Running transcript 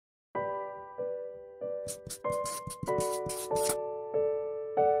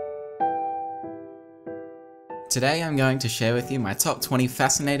Today I'm going to share with you my top 20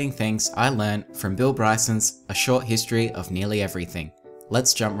 fascinating things I learned from Bill Bryson's A Short History of Nearly Everything.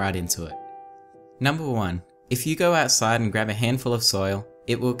 Let's jump right into it. Number 1. If you go outside and grab a handful of soil,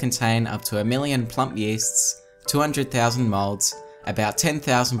 it will contain up to 1 million plump yeasts, 200,000 molds, about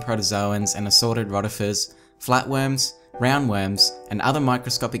 10,000 protozoans and assorted rotifers, flatworms, roundworms, and other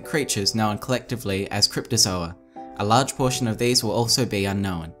microscopic creatures known collectively as cryptozoa. A large portion of these will also be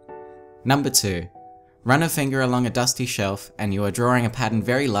unknown. Number 2. Run a finger along a dusty shelf and you are drawing a pattern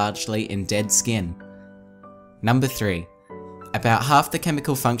very largely in dead skin. Number 3. About half the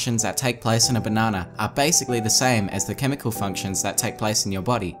chemical functions that take place in a banana are basically the same as the chemical functions that take place in your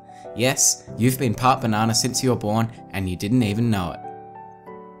body. Yes, you've been part banana since you were born and you didn't even know it.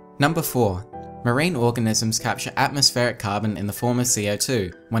 Number 4. Marine organisms capture atmospheric carbon in the form of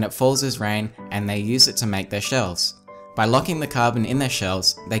CO2 when it falls as rain, and they use it to make their shells. By locking the carbon in their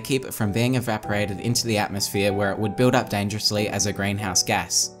shells, they keep it from being evaporated into the atmosphere where it would build up dangerously as a greenhouse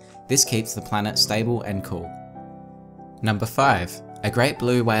gas. This keeps the planet stable and cool. Number 5. A great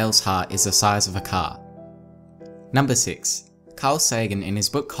blue whale's heart is the size of a car. Number 6. Carl Sagan in his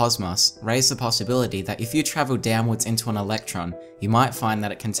book Cosmos raised the possibility that if you travel downwards into an electron, you might find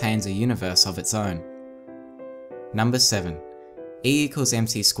that it contains a universe of its own. Number 7. E equals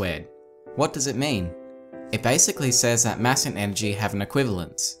mc squared. What does it mean? It basically says that mass and energy have an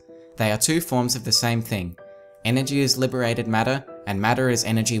equivalence. They are two forms of the same thing. Energy is liberated matter, and matter is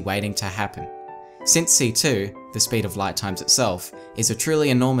energy waiting to happen. Since c2, the speed of light times itself, is a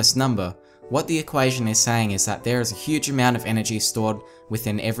truly enormous number, what the equation is saying is that there is a huge amount of energy stored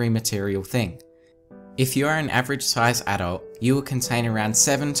within every material thing. If you are an average size adult, you will contain around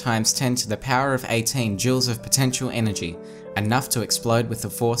 7 times 10 to the power of 18 joules of potential energy, enough to explode with the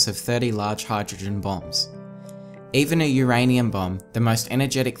force of 30 large hydrogen bombs. Even a uranium bomb, the most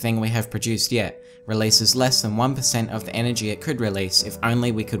energetic thing we have produced yet, releases less than 1% of the energy it could release if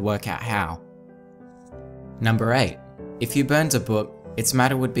only we could work out how. Number 8. If you burned a book, its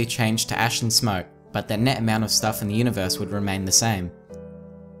matter would be changed to ash and smoke, but the net amount of stuff in the universe would remain the same.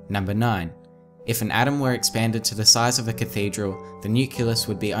 Number 9. If an atom were expanded to the size of a cathedral, the nucleus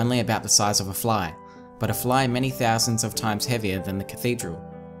would be only about the size of a fly, but a fly many thousands of times heavier than the cathedral.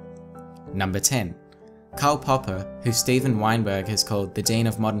 Number 10. Karl Popper, who Steven Weinberg has called the Dean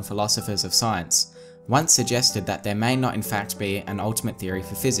of Modern Philosophers of Science, once suggested that there may not in fact be an ultimate theory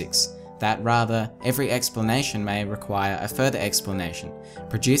for physics, that rather, every explanation may require a further explanation,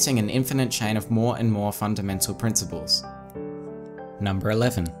 producing an infinite chain of more and more fundamental principles. Number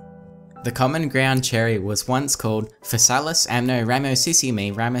 11. The common ground cherry was once called Physalis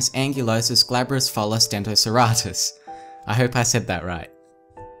amno-ramosissimi ramus angulosus glabrous follis dentoserratus. I hope I said that right.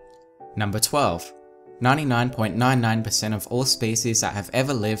 Number 12. 99.99% of all species that have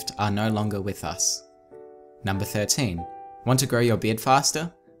ever lived are no longer with us. Number 13. Want to grow your beard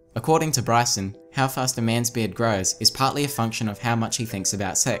faster? According to Bryson, how fast a man's beard grows is partly a function of how much he thinks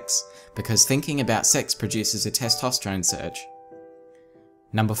about sex, because thinking about sex produces a testosterone surge.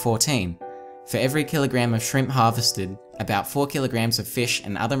 Number 14. For every kilogram of shrimp harvested, about 4 kilograms of fish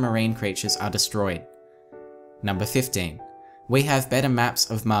and other marine creatures are destroyed. Number 15. We have better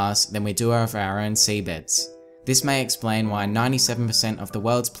maps of Mars than we do of our own seabeds. This may explain why 97% of the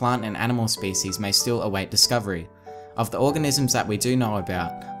world's plant and animal species may still await discovery. Of the organisms that we do know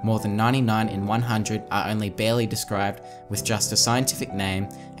about, more than 99 in 100 are only barely described, with just a scientific name,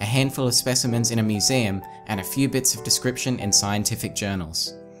 a handful of specimens in a museum, and a few bits of description in scientific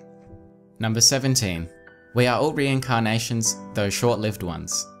journals. Number 17. We are all reincarnations, though short-lived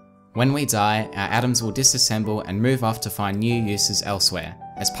ones. When we die, our atoms will disassemble and move off to find new uses elsewhere,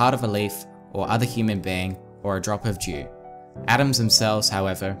 as part of a leaf, or other human being, or a drop of dew. Atoms themselves,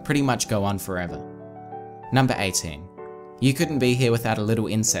 however, pretty much go on forever. Number 18. You couldn't be here without a little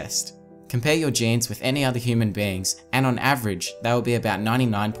incest. Compare your genes with any other human beings, and on average, they will be about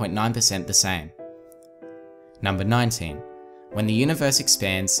 99.9% the same. Number 19. When the universe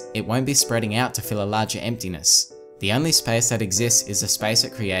expands, it won't be spreading out to fill a larger emptiness. The only space that exists is the space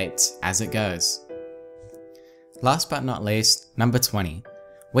it creates as it goes. Last but not least, number 20.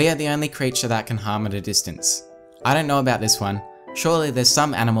 We are the only creature that can harm at a distance. I don't know about this one. Surely there's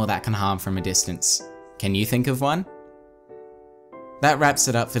some animal that can harm from a distance. Can you think of one? That wraps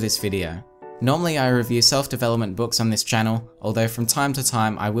it up for this video. Normally I review self-development books on this channel, although from time to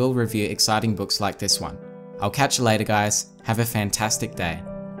time I will review exciting books like this one. I'll catch you later guys, have a fantastic day.